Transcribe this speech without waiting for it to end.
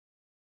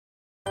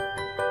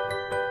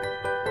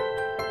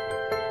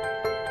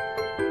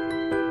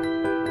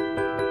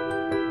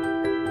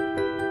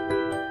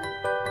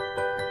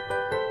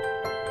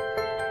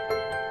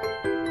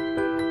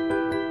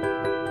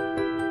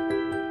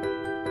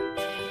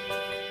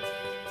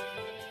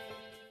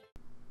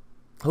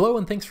Hello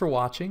and thanks for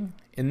watching.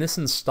 In this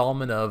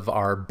installment of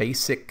our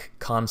Basic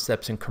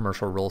Concepts in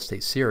Commercial Real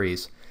Estate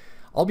series,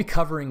 I'll be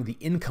covering the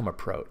income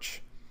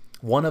approach,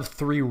 one of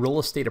three real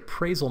estate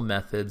appraisal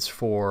methods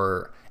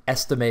for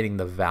estimating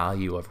the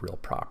value of real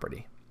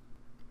property.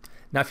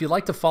 Now, if you'd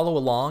like to follow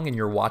along and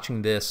you're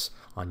watching this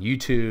on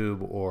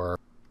YouTube or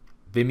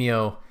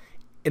Vimeo,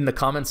 in the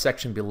comments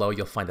section below,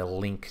 you'll find a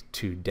link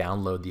to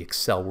download the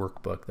Excel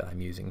workbook that I'm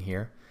using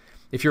here.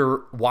 If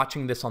you're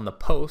watching this on the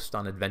post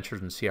on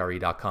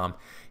adventuresincre.com,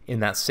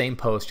 in that same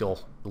post, you'll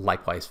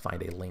likewise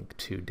find a link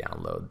to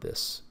download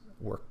this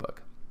workbook.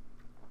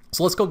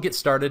 So let's go get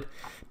started.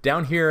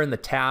 Down here in the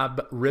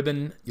tab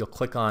ribbon, you'll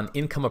click on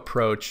Income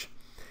Approach,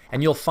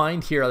 and you'll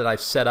find here that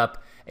I've set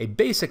up a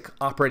basic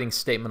operating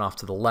statement off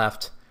to the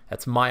left.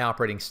 That's my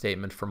operating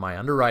statement for my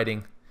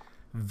underwriting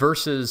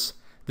versus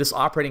this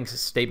operating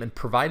statement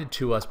provided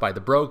to us by the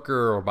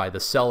broker or by the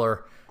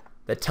seller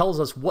that tells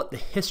us what the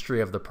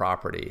history of the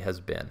property has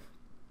been.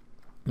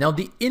 Now,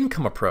 the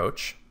income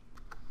approach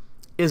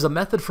is a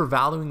method for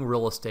valuing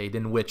real estate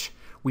in which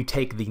we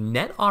take the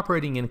net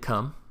operating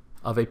income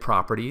of a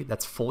property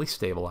that's fully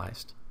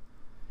stabilized,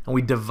 and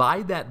we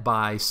divide that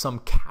by some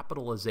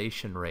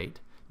capitalization rate,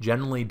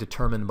 generally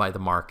determined by the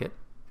market,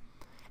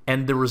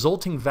 and the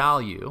resulting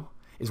value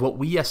is what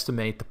we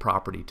estimate the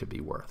property to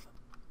be worth.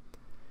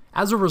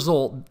 As a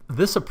result,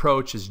 this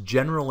approach is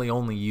generally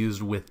only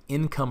used with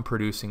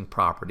income-producing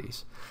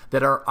properties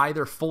that are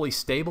either fully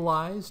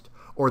stabilized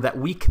or that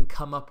we can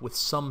come up with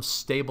some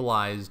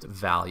stabilized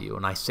value.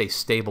 And I say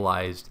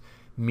stabilized,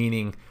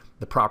 meaning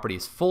the property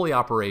is fully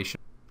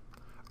operational,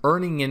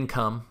 earning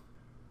income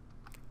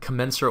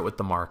commensurate with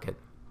the market,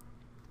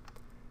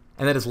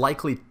 and that is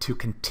likely to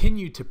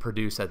continue to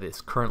produce at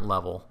its current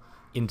level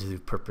into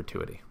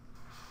perpetuity.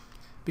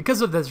 Because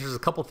of this, there's a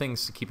couple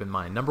things to keep in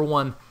mind. Number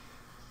one,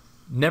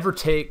 never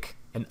take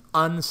an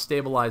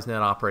unstabilized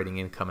net operating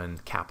income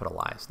and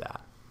capitalize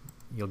that.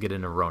 You'll get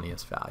an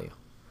erroneous value.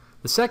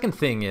 The second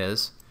thing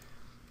is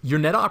your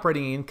net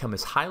operating income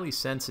is highly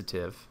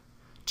sensitive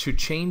to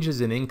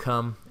changes in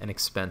income and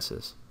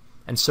expenses.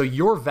 And so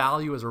your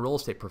value as a real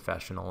estate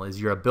professional is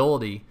your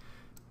ability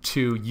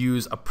to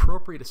use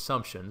appropriate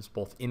assumptions,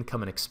 both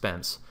income and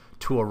expense,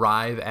 to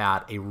arrive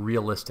at a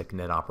realistic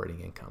net operating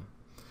income.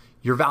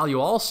 Your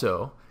value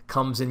also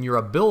comes in your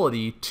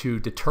ability to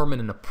determine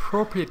an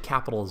appropriate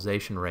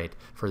capitalization rate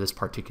for this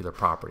particular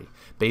property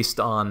based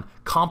on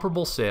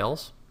comparable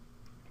sales,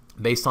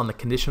 based on the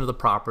condition of the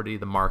property,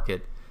 the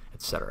market,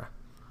 etc.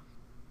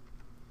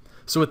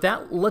 So with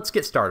that, let's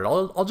get started.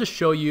 I'll just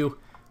show you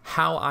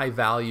how I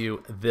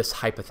value this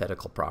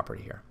hypothetical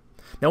property here.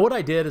 Now what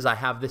I did is I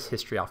have this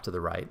history off to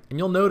the right, and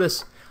you'll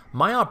notice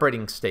my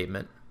operating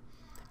statement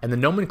and the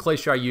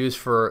nomenclature I use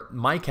for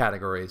my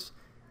categories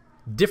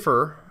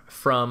differ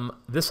from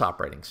this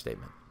operating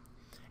statement.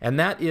 And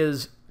that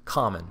is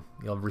common.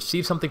 You'll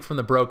receive something from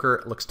the broker.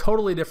 It looks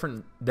totally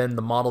different than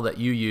the model that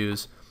you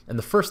use. And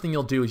the first thing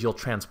you'll do is you'll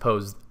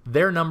transpose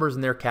their numbers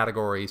and their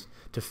categories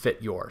to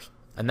fit yours.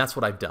 And that's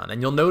what I've done.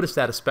 And you'll notice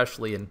that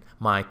especially in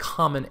my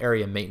common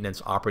area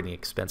maintenance operating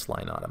expense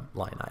line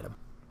item.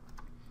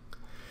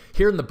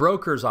 Here in the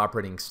broker's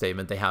operating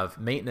statement, they have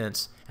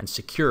maintenance and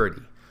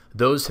security.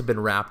 Those have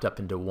been wrapped up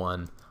into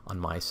one on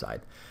my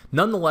side.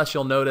 Nonetheless,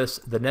 you'll notice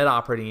the net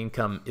operating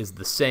income is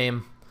the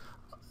same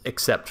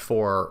except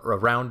for a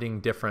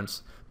rounding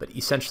difference, but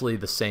essentially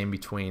the same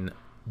between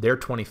their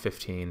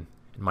 2015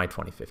 and my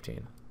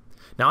 2015.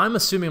 Now I'm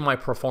assuming my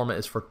pro forma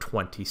is for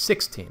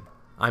 2016.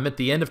 I'm at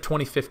the end of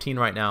 2015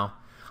 right now.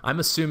 I'm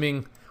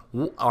assuming,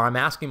 or I'm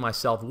asking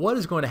myself, what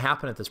is going to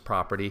happen at this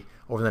property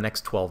over the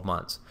next 12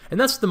 months? And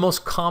that's the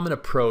most common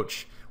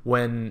approach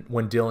when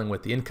dealing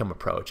with the income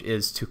approach,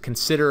 is to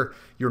consider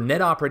your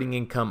net operating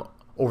income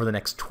over the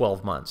next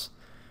 12 months.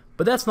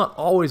 But that's not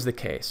always the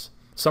case.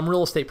 Some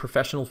real estate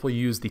professionals will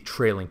use the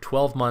trailing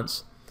 12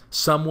 months.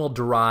 Some will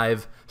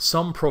derive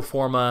some pro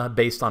forma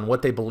based on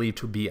what they believe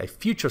to be a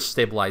future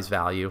stabilized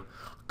value.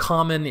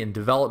 Common in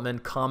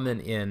development,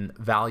 common in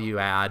value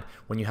add.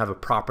 When you have a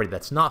property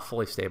that's not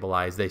fully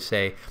stabilized, they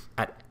say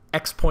at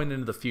X point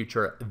into the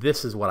future,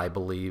 this is what I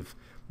believe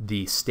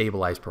the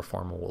stabilized pro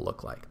forma will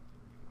look like.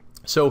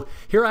 So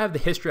here I have the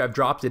history. I've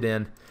dropped it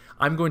in.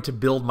 I'm going to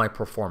build my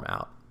pro forma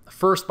out.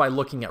 First, by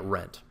looking at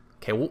rent.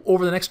 Okay, well,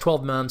 over the next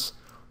 12 months,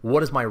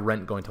 what is my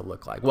rent going to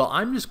look like? Well,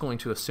 I'm just going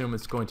to assume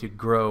it's going to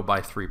grow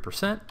by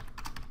 3%.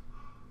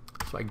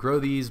 So I grow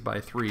these by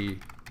 3,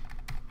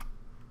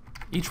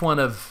 each one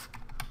of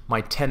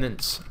my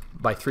tenants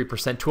by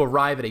 3% to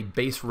arrive at a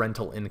base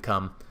rental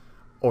income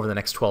over the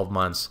next 12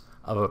 months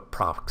of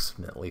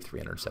approximately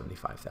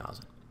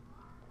 $375,000.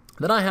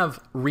 Then I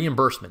have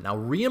reimbursement. Now,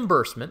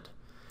 reimbursement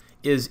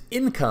is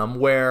income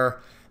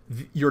where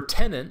your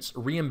tenants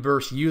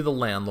reimburse you, the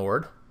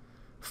landlord,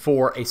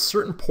 for a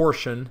certain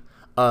portion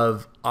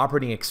of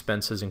operating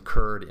expenses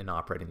incurred in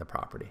operating the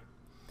property.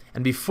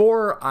 And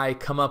before I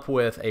come up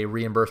with a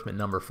reimbursement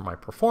number for my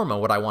pro forma,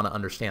 what I want to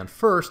understand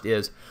first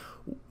is,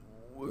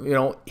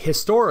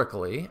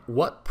 historically,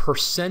 what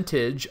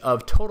percentage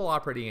of total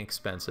operating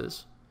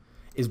expenses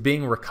is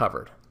being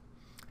recovered?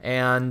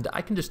 And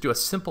I can just do a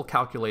simple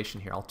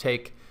calculation here. I'll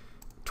take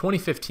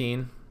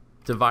 2015,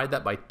 divide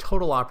that by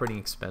total operating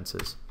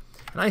expenses,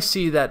 and I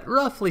see that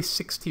roughly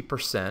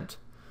 60%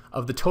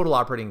 of the total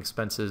operating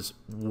expenses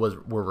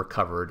were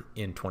recovered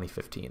in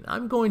 2015.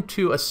 I'm going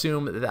to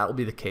assume that that will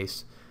be the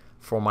case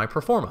for my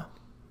pro forma.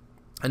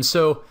 And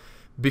so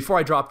before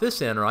I drop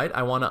this in, right,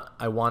 I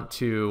want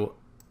to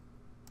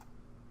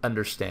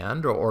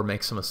understand or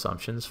make some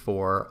assumptions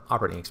for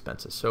operating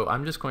expenses. So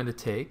I'm just going to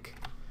take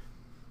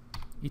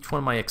each one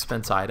of my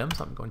expense items.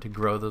 I'm going to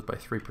grow those by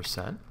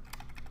 3%.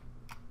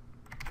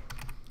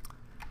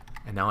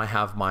 And now I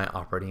have my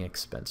operating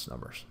expense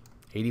numbers,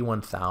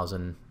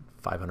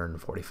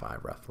 81,545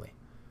 roughly.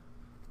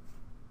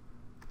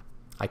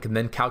 I can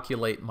then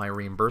calculate my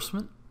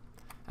reimbursement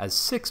as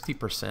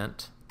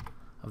 60%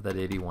 of that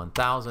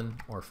 81,000,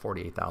 or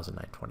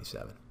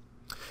 48,927.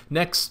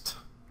 Next,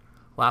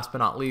 last but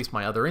not least,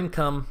 my other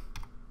income,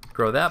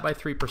 grow that by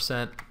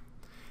 3%.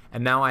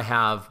 And now I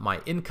have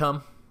my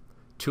income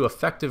to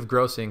effective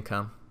gross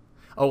income.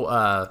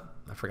 I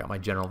forgot my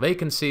general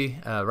vacancy.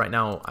 Right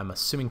now I'm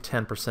assuming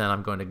 10%.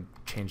 I'm going to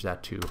change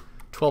that to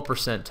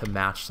 12% to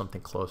match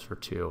something closer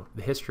to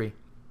the history.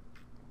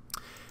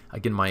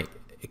 Again, my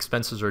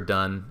expenses are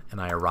done and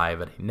I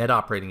arrive at a net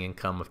operating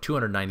income of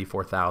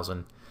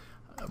 294,000,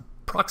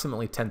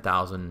 approximately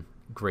 10,000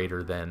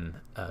 greater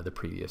than the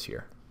previous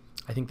year.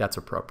 I think that's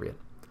appropriate.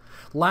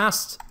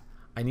 Last,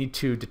 I need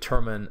to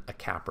determine a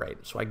cap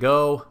rate. So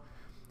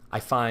I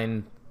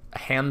find a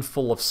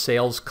handful of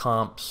sales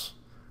comps,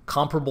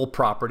 comparable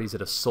properties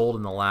that have sold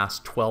in the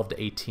last 12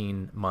 to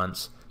 18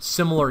 months,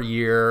 similar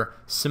year,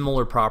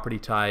 similar property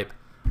type,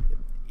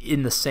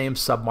 in the same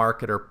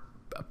submarket or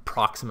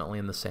approximately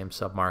in the same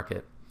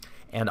submarket.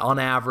 And on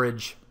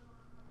average,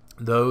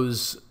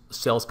 those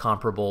sales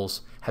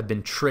comparables have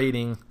been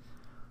trading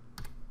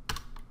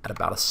at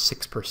about a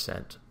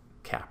 6%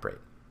 cap rate,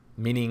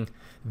 meaning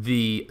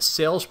the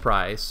sales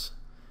price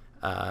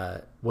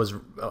the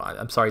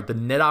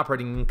net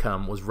operating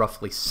income was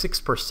roughly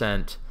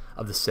 6%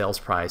 of the sales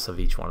price of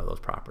each one of those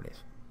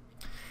properties.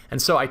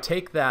 And so I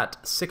take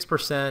that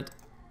 6%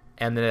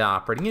 and the net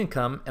operating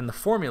income, and the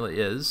formula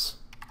is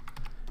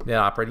net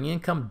operating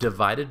income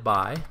divided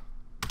by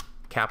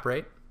cap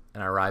rate,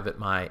 and I arrive at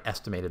my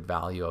estimated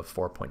value of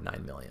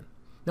 4.9 million.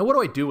 Now, what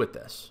do I do with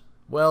this?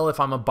 Well, if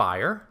I'm a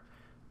buyer,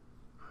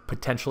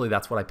 potentially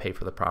that's what I pay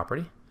for the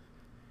property.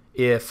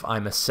 If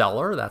I'm a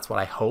seller, that's what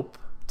I hope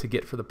to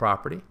get for the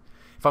property.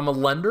 If I'm a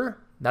lender,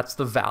 that's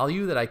the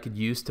value that I could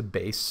use to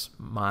base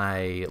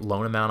my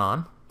loan amount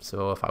on.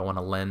 So if I want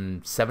to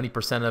lend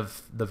 70%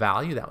 of the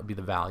value, that would be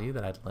the value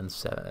that I'd lend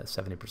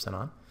 70%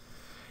 on.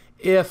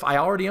 If I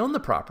already own the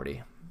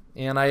property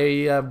and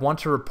I want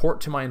to report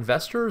to my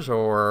investors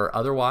or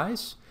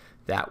otherwise,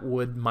 that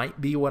might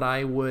be what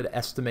I would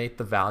estimate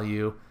the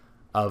value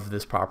of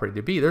this property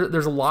to be.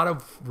 There's a lot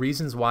of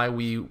reasons why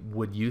we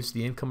would use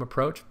the income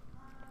approach,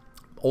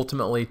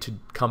 ultimately to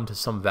come to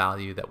some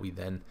value that we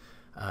then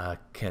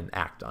can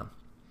act on.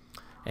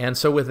 And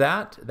so with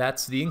that,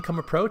 that's the income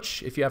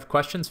approach. If you have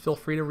questions, feel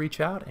free to reach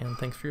out, and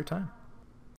thanks for your time.